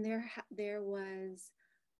 and then there was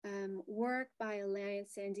work by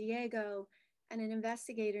Alliance San Diego and an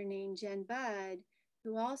investigator named Jen Budd,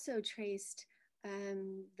 who also traced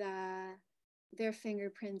their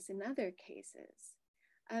fingerprints in other cases.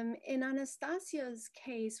 In Anastasio's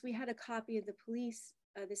case, we had a copy of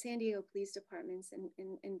the San Diego Police Department's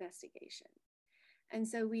investigation. And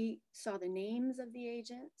so we saw the names of the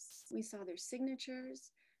agents, we saw their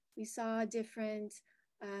signatures, we saw different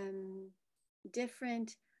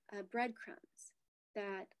breadcrumbs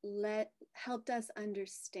that helped us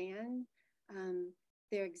understand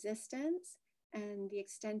their existence and the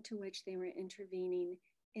extent to which they were intervening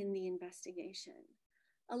in the investigation.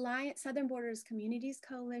 Southern Borders Communities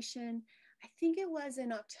Coalition, I think it was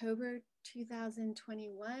in October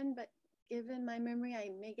 2021, but given my memory,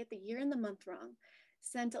 I may get the year and the month wrong,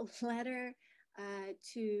 sent a letter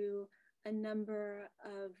to a number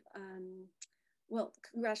of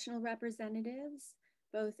congressional representatives,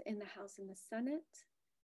 both in the House and the Senate.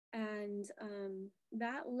 And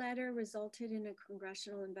that letter resulted in a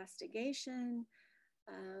congressional investigation,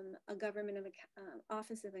 a government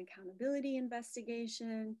Office of Accountability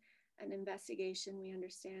investigation, an investigation we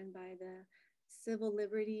understand by the Civil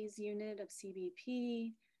Liberties Unit of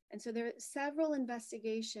CBP. And so there are several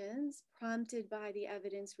investigations prompted by the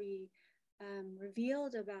evidence we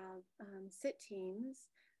revealed about SIT teams.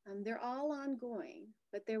 They're all ongoing,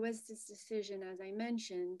 but there was this decision, as I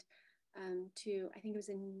mentioned, I think it was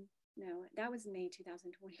that was May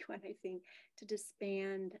 2021, I think, to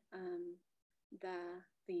disband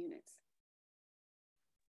the units.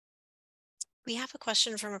 We have a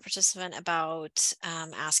question from a participant about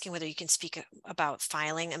asking whether you can speak about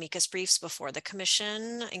filing amicus briefs before the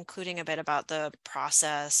commission, including a bit about the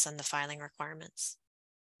process and the filing requirements.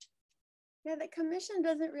 Yeah, the commission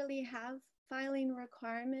doesn't really have filing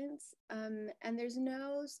requirements, and there's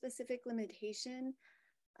no specific limitation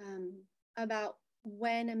about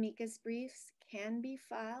when amicus briefs can be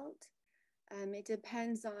filed. It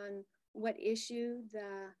depends on what issue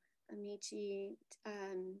the amici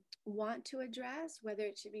want to address, whether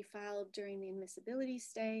it should be filed during the admissibility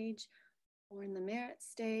stage or in the merit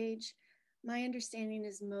stage. My understanding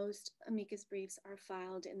is most amicus briefs are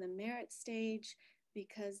filed in the merit stage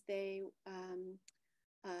because they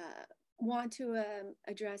want to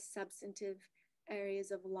address substantive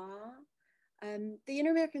areas of law. The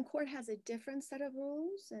Inter-American Court has a different set of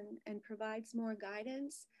rules and provides more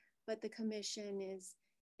guidance, but the commission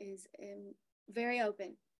is very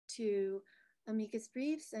open to amicus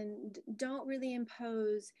briefs and don't really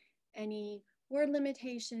impose any word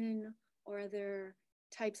limitation or other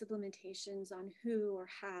types of limitations on who or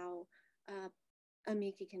how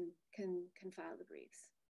amici can file the briefs.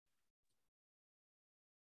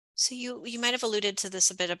 So you might have alluded to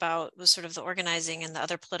this a bit about sort of the organizing and the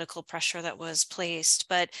other political pressure that was placed,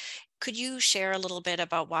 but could you share a little bit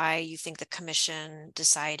about why you think the commission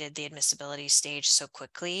decided the admissibility stage so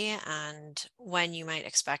quickly and when you might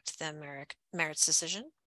expect the merits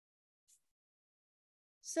decision?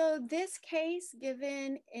 So this case,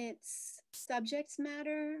 given its subject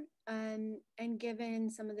matter and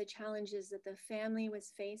given some of the challenges that the family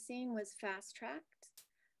was facing, was fast-tracked.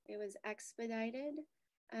 It was expedited.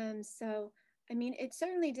 So, I mean, it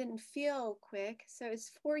certainly didn't feel quick. So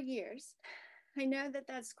it's 4 years. I know that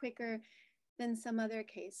that's quicker than some other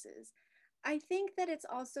cases. I think that it's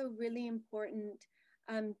also really important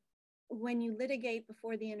when you litigate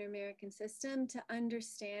before the Inter-American system to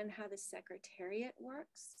understand how the Secretariat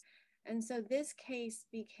works. And so this case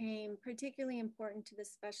became particularly important to the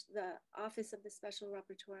Office of the Special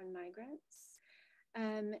Rapporteur on Migrants.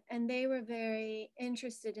 And they were very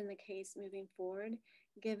interested in the case moving forward,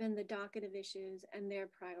 given the docket of issues and their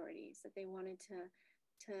priorities that they wanted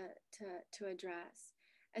to address.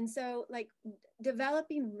 And so, like,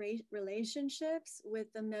 developing relationships with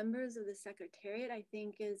the members of the Secretariat, I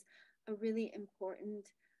think, is a really important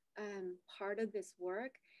part of this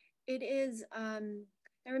work. It is, and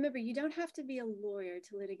remember, you don't have to be a lawyer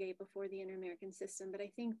to litigate before the Inter-American system, but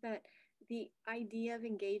I think that the idea of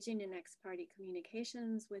engaging in ex parte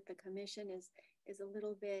communications with the commission is a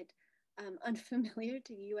little bit unfamiliar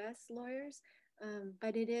to US lawyers,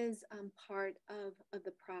 but it is part of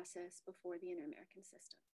the process before the Inter-American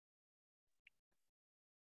system.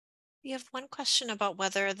 We have one question about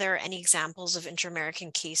whether there are any examples of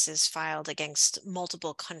inter-American cases filed against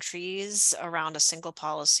multiple countries around a single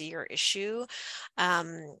policy or issue.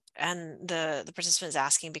 And the participant is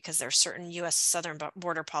asking because there are certain US southern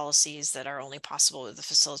border policies that are only possible with the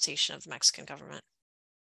facilitation of the Mexican government.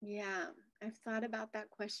 Yeah, I've thought about that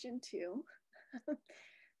question too.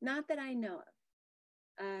 Not that I know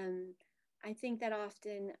of. I think that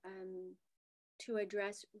often to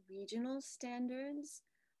address regional standards,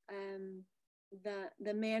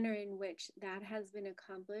 the manner in which that has been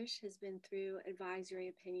accomplished has been through advisory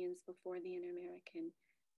opinions before the Inter-American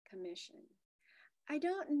Commission. I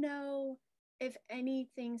don't know if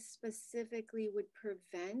anything specifically would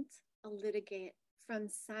prevent a litigant from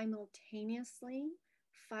simultaneously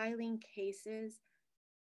filing cases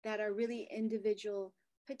that are really individual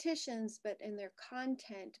petitions, but in their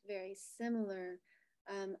content very similar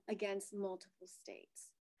against multiple states.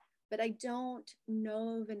 But I don't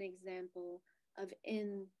know of an example of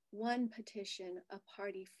in one petition, a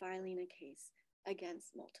party filing a case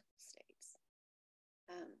against multiple states.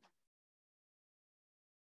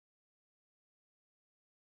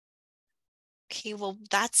 Okay, well,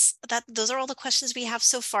 those are all the questions we have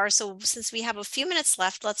so far. So since we have a few minutes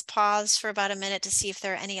left, let's pause for about a minute to see if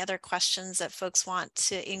there are any other questions that folks want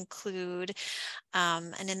to include.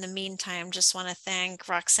 And in the meantime, just want to thank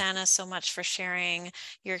Roxanna so much for sharing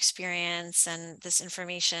your experience and this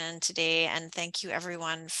information today. And thank you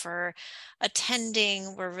everyone for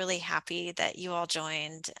attending. We're really happy that you all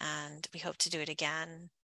joined, and we hope to do it again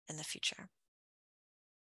in the future.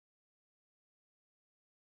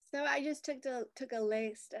 So I just took a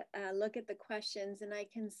look at the questions, and I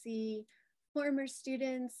can see former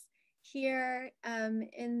students here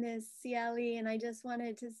in this CLE, and I just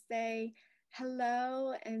wanted to say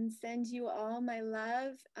hello and send you all my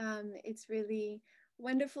love. It's really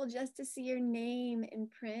wonderful just to see your name in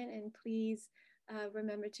print, and please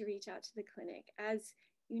remember to reach out to the clinic. As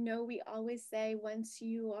we always say once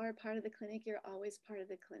you are part of the clinic, you're always part of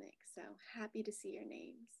the clinic. So happy to see your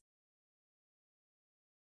names.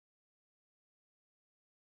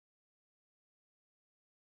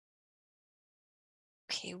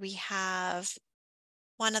 Okay, we have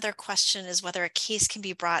one other question is whether a case can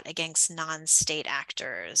be brought against non-state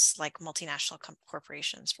actors like multinational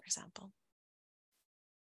corporations, for example.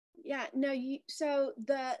 Yeah, no, so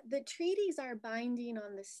the treaties are binding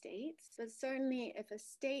on the states, but certainly if a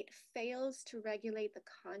state fails to regulate the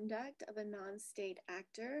conduct of a non-state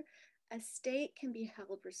actor, a state can be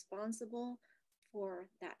held responsible for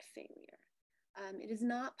that failure. It is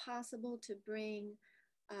not possible to bring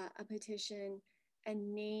a petition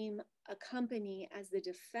and name a company as the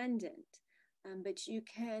defendant, but you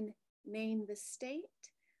can name the state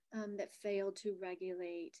that failed to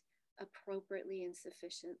regulate appropriately and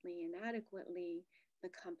sufficiently and adequately the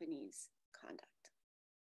company's conduct.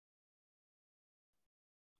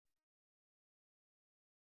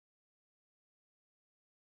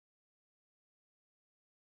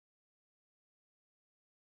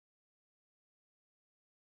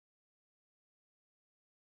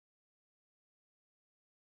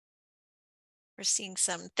 We're seeing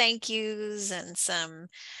some thank yous and some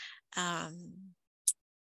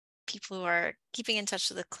people who are keeping in touch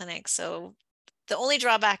with the clinic. So the only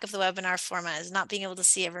drawback of the webinar format is not being able to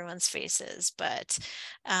see everyone's faces, but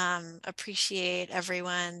appreciate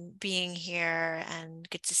everyone being here and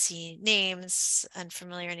get to see names and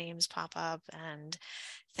familiar names pop up. And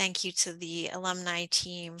thank you to the alumni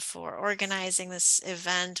team for organizing this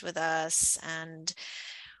event with us. And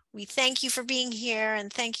we thank you for being here,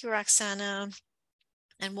 and thank you, Roxanna.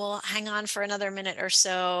 And we'll hang on for another minute or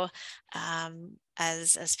so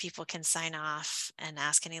as people can sign off and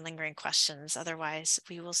ask any lingering questions. Otherwise,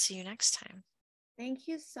 we will see you next time. Thank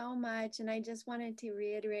you so much. And I just wanted to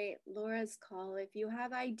reiterate Laura's call. If you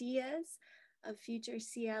have ideas of future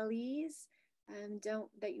CLEs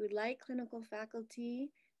that you would like clinical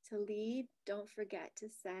faculty to lead, don't forget to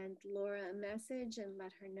send Laura a message and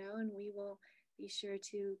let her know, and we will be sure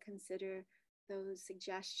to consider those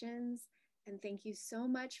suggestions. And thank you so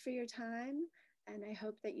much for your time. And I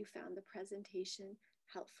hope that you found the presentation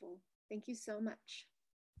helpful. Thank you so much.